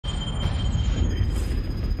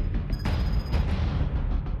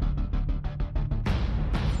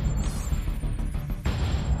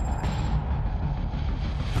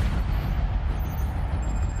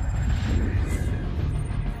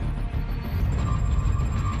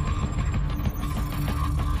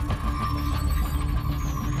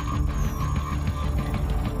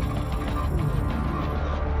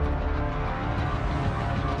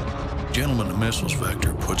missiles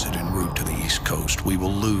vector puts it en route to the East Coast, we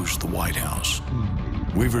will lose the White House.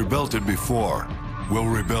 We've rebuilt it before. We'll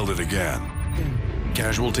rebuild it again.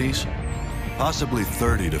 Casualties? Possibly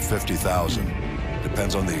 30 to 50,000.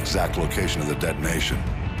 Depends on the exact location of the detonation.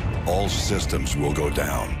 All systems will go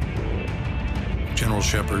down. General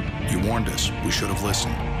Shepard, you warned us. We should have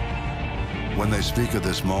listened. When they speak of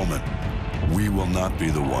this moment, we will not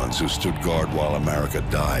be the ones who stood guard while America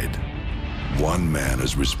died. One man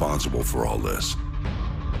is responsible for all this.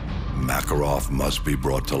 Makarov must be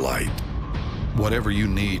brought to light. Whatever you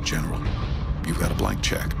need, General. You've got a blank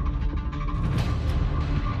check.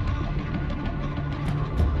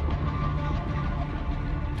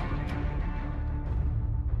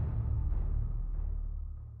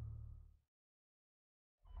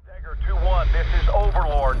 Dagger 2-1, this is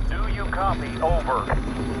Overlord. Do you copy? Over.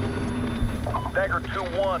 Dagger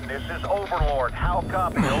 2-1, this is Overlord. How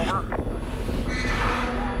copy? Over.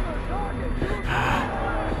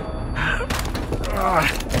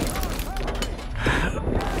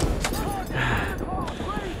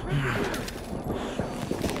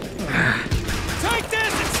 Take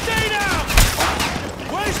this and stay down!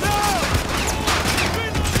 Waste out!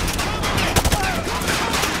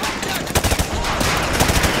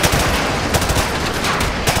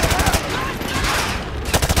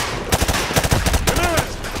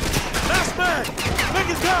 Last man! Make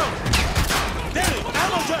it down! Damn it!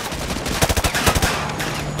 Ammo check!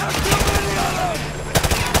 That's too many of them!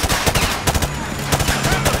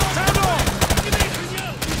 Stand off!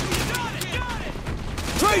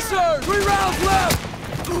 Tracer! 3 rounds left!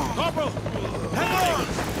 Corporal! Hang on!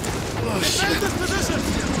 Defend this position!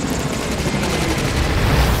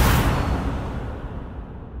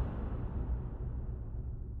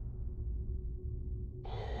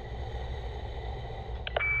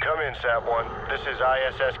 Come in, Sat-1. This is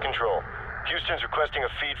ISS Control. Houston's requesting a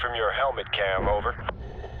feed from your helmet cam, over.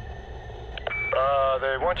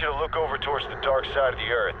 They want you to look over towards the dark side of the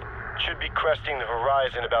Earth. Should be cresting the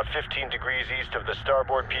horizon about 15 degrees east of the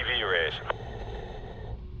starboard PV arrays.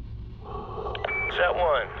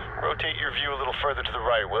 Sat-1, rotate your view a little further to the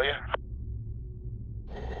right, will you?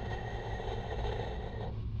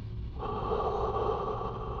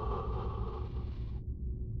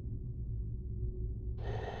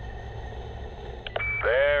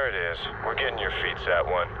 There it is. We're getting your feet,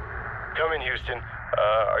 Sat-1. Come in, Houston.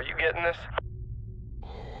 Are you getting this?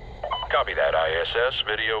 Copy that, ISS.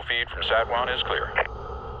 Video feed from Sat-1 is clear.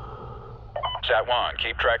 Sat-1,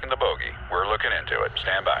 keep tracking the bogey. We're looking into it.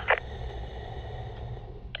 Stand by.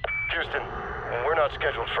 Houston, we're not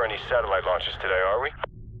scheduled for any satellite launches today, are we?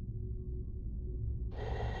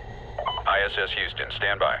 ISS Houston,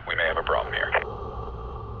 stand by. We may have a problem here.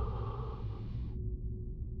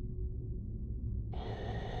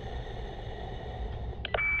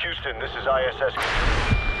 Houston, this is ISS.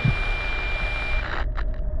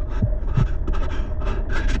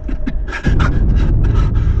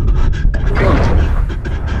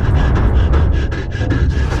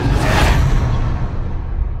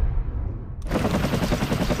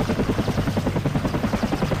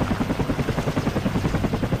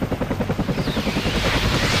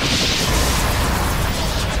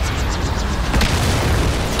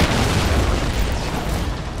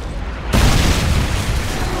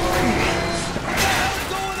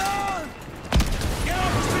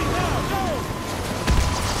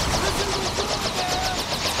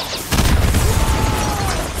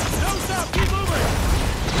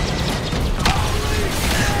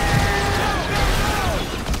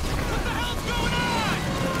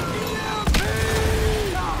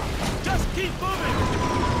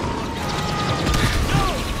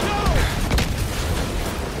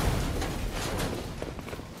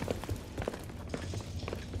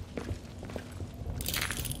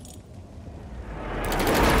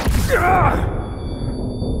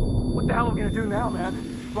 What the hell are we gonna do now, man?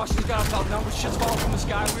 Russians got us outnumbered, shit's falling from the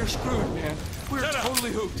sky, we're screwed, man. We're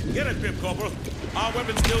totally hooped. Get it, Pip Corporal. Our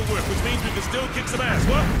weapons still work, which means we can still kick some ass,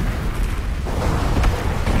 what?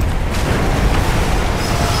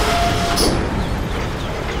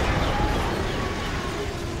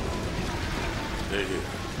 They're here.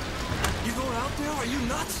 You going out there? Are you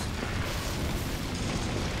nuts?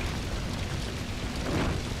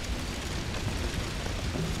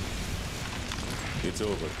 It's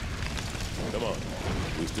over. Come on.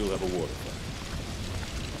 We still have a water fight.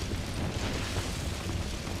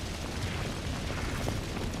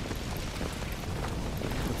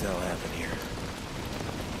 What the hell happened here?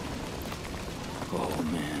 Oh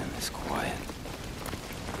man, it's quiet.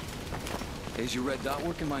 Is your red dot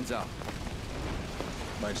working? Mine's out.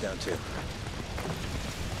 Mine's down too.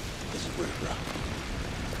 This is weird, bro.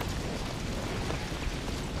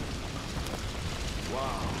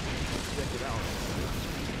 Wow. Check it out.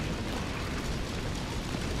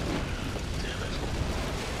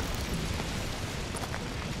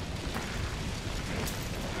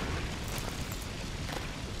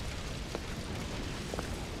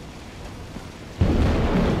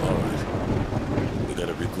 All right. We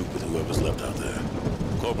gotta regroup with whoever's left out there.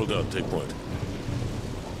 Corporal Dunn, take point.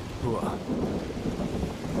 Hooah.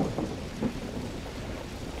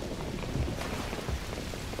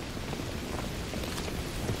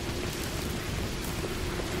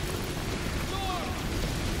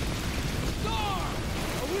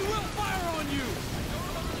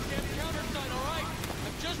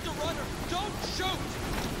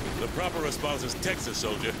 The proper response is Texas,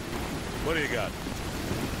 soldier. What do you got?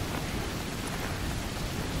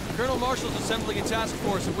 Colonel Marshall's assembling a task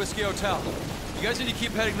force at Whiskey Hotel. You guys need to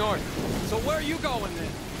keep heading north. So where are you going then?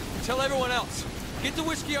 Tell everyone else. Get to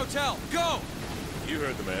Whiskey Hotel. Go! You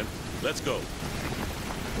heard the man. Let's go.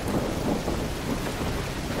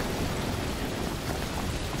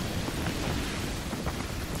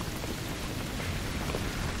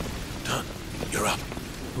 Dunn, you're up.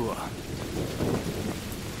 Hooah.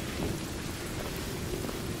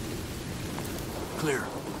 Clear.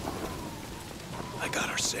 I got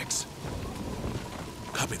our 6.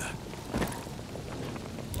 Copy that.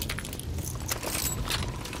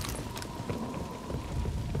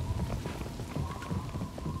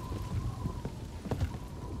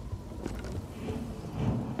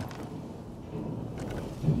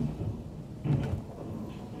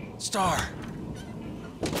 Star!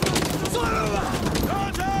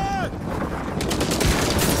 Contact!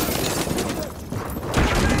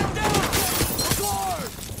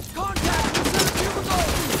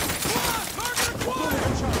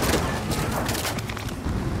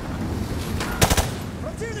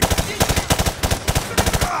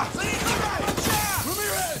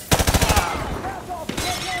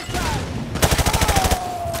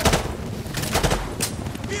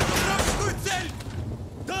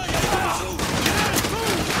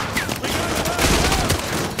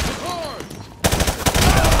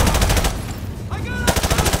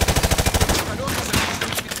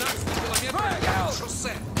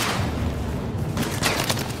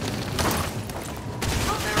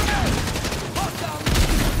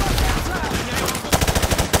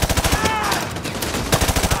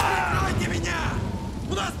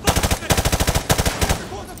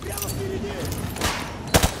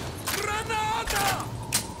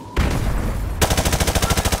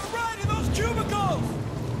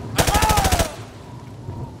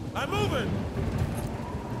 I'm moving!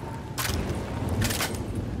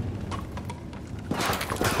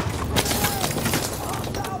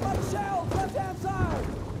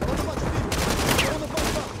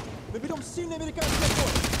 Наберем сильный американский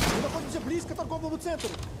огонь. Мы находимся близко к торговому центру.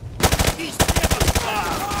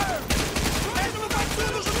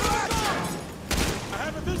 I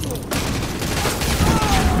have a visual!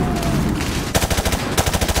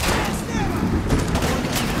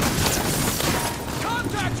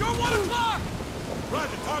 Contact! You're 1 o'clock!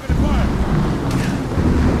 Roger, target acquired!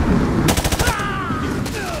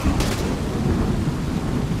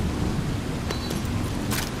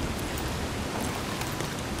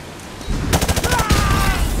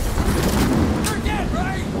 You're dead,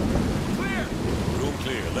 right? Clear! Room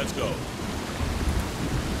clear, let's go.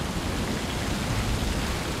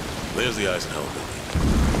 There's the Eisenhower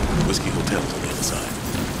building. Whiskey Hotel's on the other side.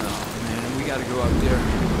 Oh, man, we gotta go out there.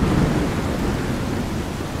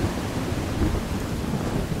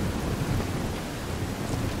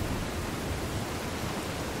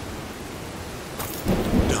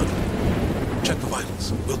 Check the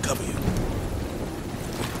vitals. We'll cover you.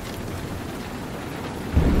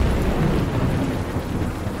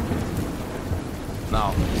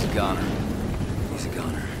 No, he's a goner. He's a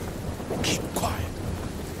goner. Keep quiet.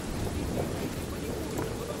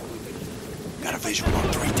 Got a visual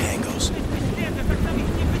on 3 tangos.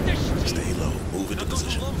 Stay low. Move into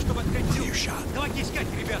position. Clear shot. Давайте искать,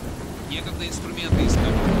 ребята. Некогда инструменты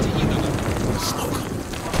искать. Тяни давай. Smoke.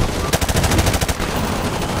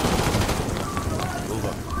 Move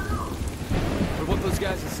up. What about those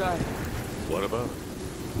guys inside? What about it?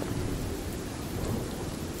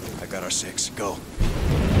 I got our 6. Go.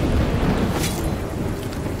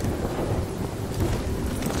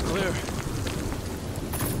 Clear.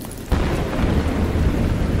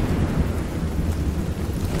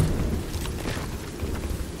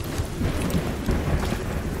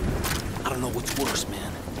 I don't know what's worse,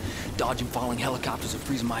 man. Dodging falling helicopters or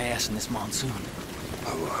freezing my ass in this monsoon.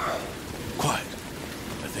 Quiet.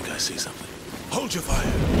 I think I see something. Hold your fire.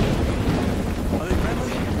 Are they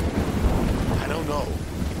friendly? I don't know.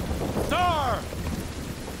 Star!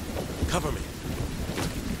 Cover me.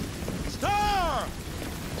 Star!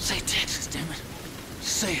 Say Texas, damn it.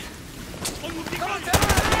 Say it.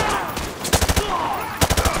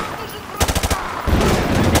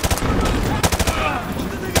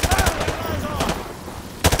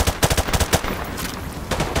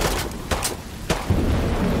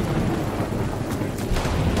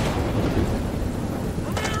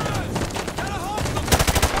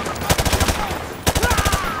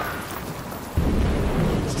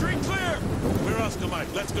 Street clear! We're Oscar Mike.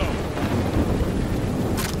 Let's go.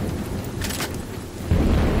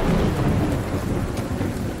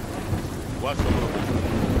 Watch the movement.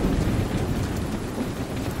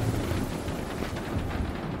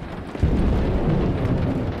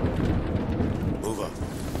 Move up.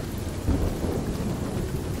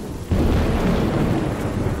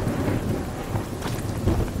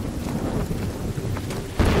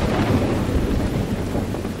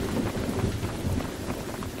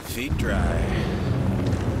 Feet dry.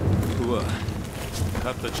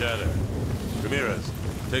 Cut the chatter. Ramirez,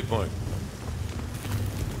 take point.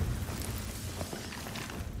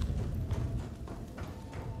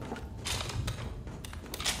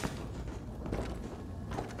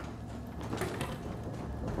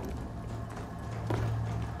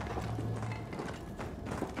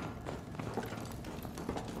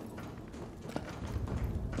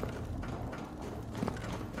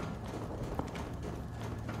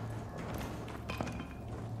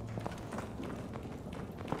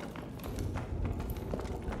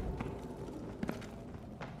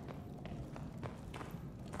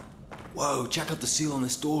 Whoa, check out the seal on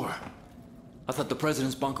this door. I thought the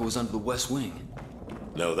president's bunker was under the west wing.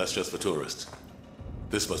 No, that's just for tourists.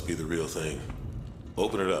 This must be the real thing.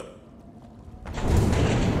 Open it up.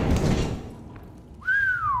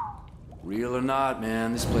 Real or not,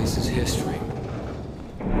 man, this place is history.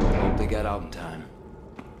 Hope they got out in time.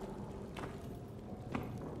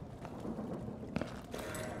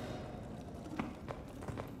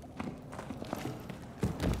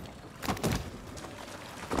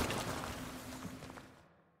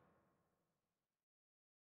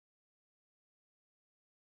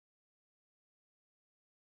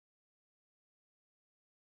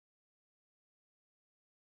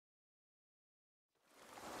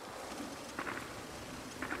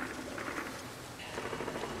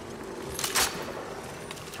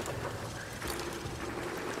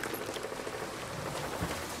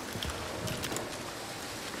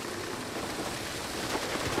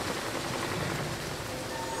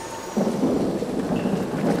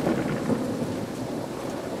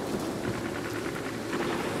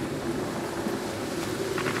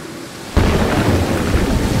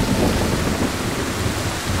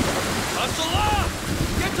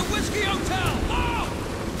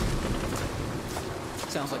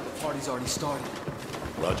 Sounds like the party's already started.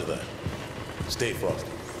 Roger that. Stay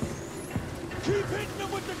frosty. Keep hitting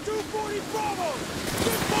them with the 240 Bravo!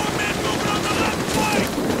 There's more men moving on the left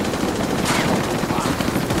flank!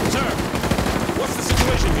 Sir, what's the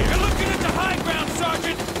situation here? You're looking at the high ground,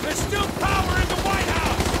 Sergeant! There's still power in the White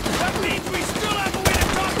House! That means we still have a way to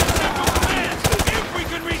talk to Central Command! If we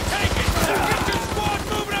can retake it! Get your squad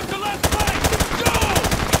moving up the left flank! Go!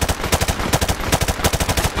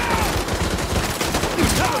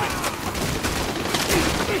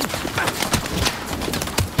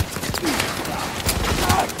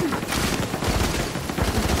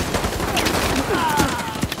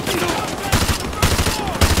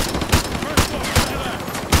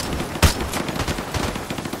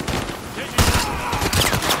 Take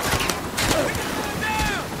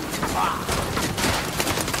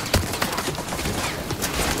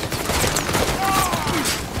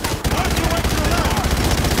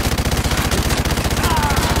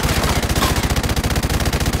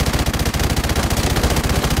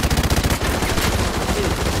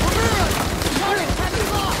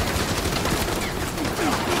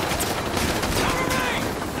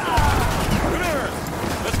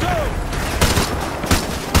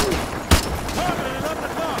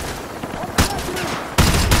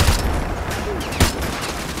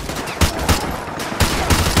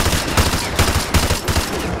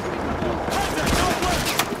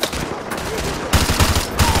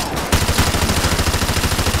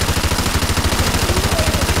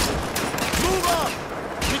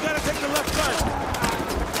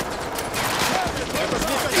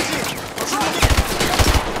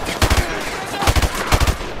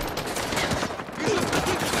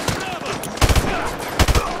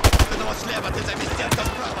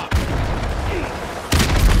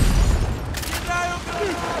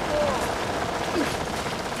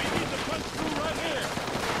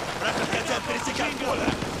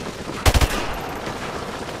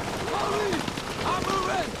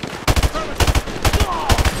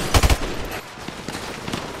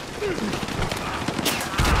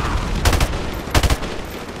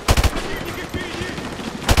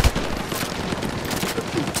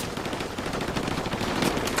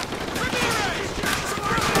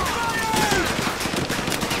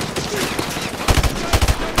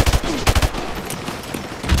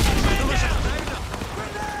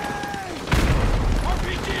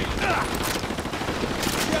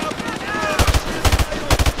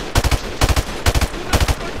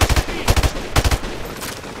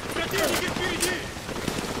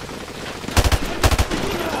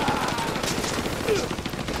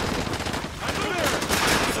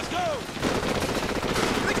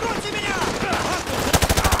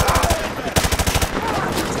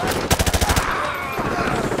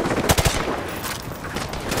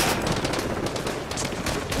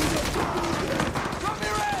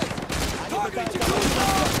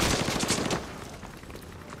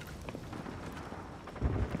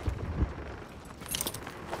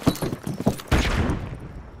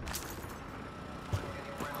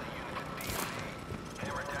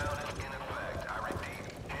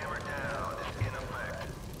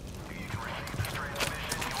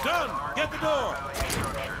Done! Get the door!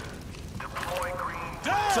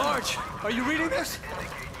 Done! Sarge, are you reading this?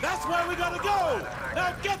 That's where we gotta go!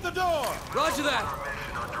 Now get the door! Roger that.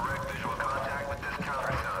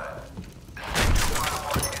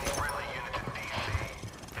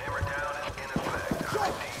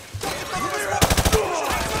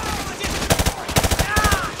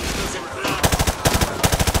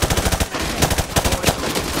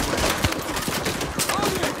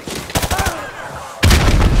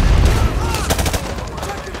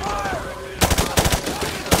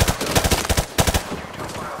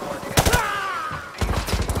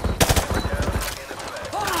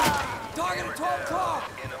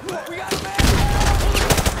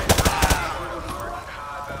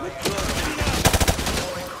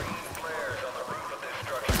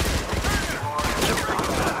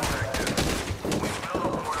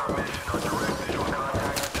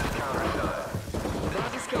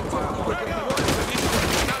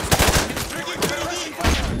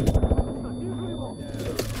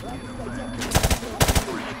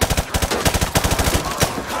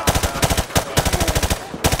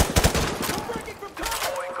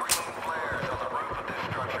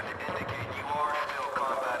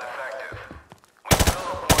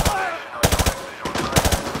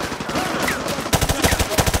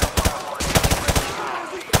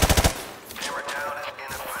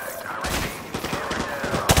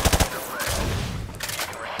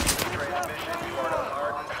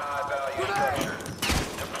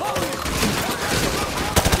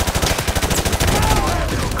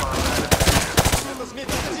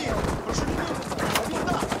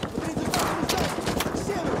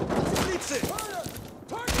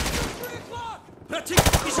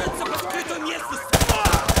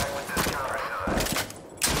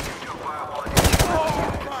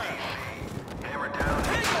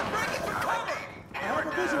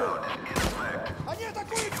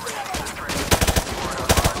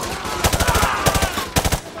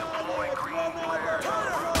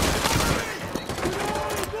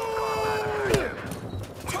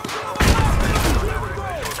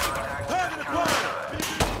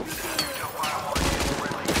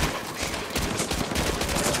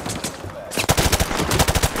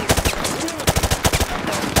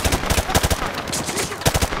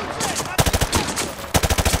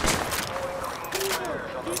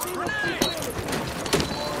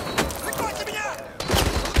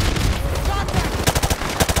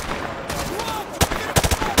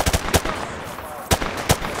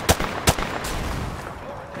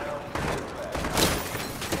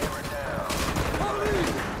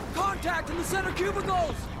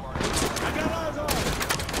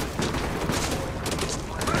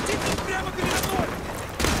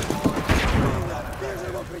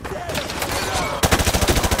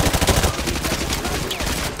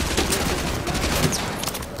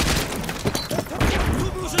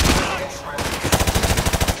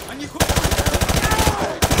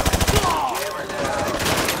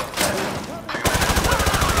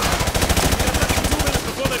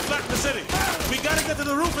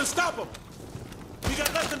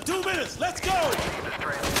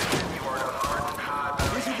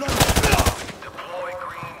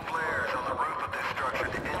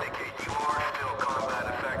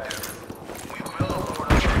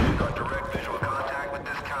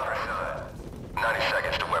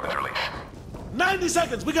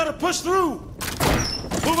 We gotta push through!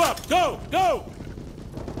 Move up! Go! Go!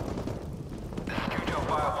 This is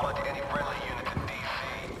 2-5-1 to any friendly units in DC.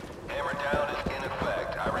 Hammer down is in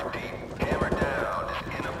effect. I repeat, hammer down is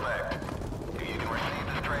in effect. If you can receive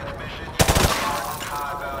this transmission, you are hardened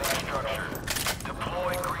high-value structure.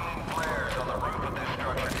 Deploy green flares on the roof of this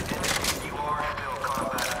structure to indicate you are still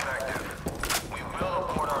combat effective. We will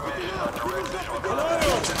abort our mission on direct visual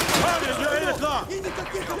contact. Target, you're 8 o'clock! 2-5-1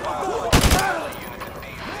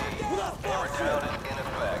 Hammer down is in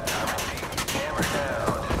effect. I repeat, hammer down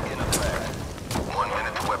is in effect. 1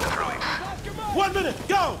 minute to weapons release. 1 minute!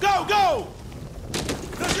 Go! Go! Go!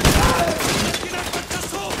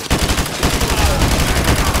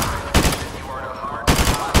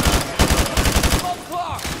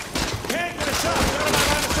 Can't get a shot! Get him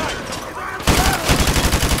out of sight! Ramirez!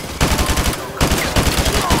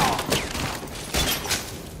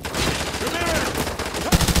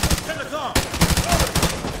 10 o'clock!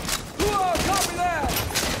 Copy that!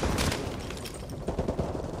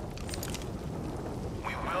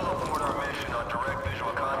 We will abort our mission on direct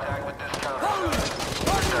visual contact with this counter.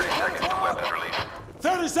 30 seconds to weapons release.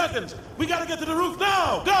 30 seconds! We gotta get to the roof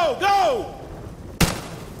now! Go! Go!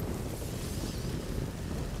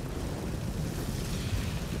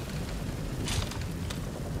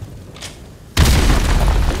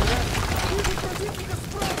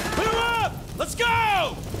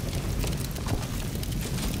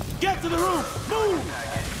 Get to the roof! Move!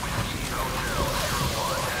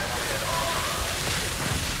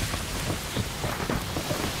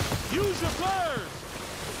 Use your flares!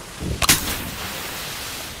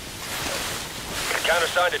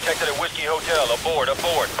 Countersign detected at Whiskey Hotel. Aboard,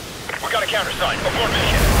 aboard. We got a countersign. Abort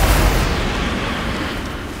mission.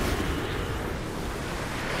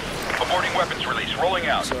 Aborting weapons release. Rolling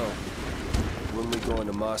out. So, when we going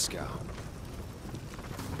to Moscow?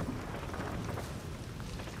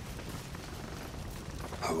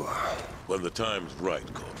 When the time's right,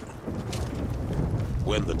 Corporal.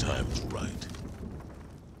 When the time's right.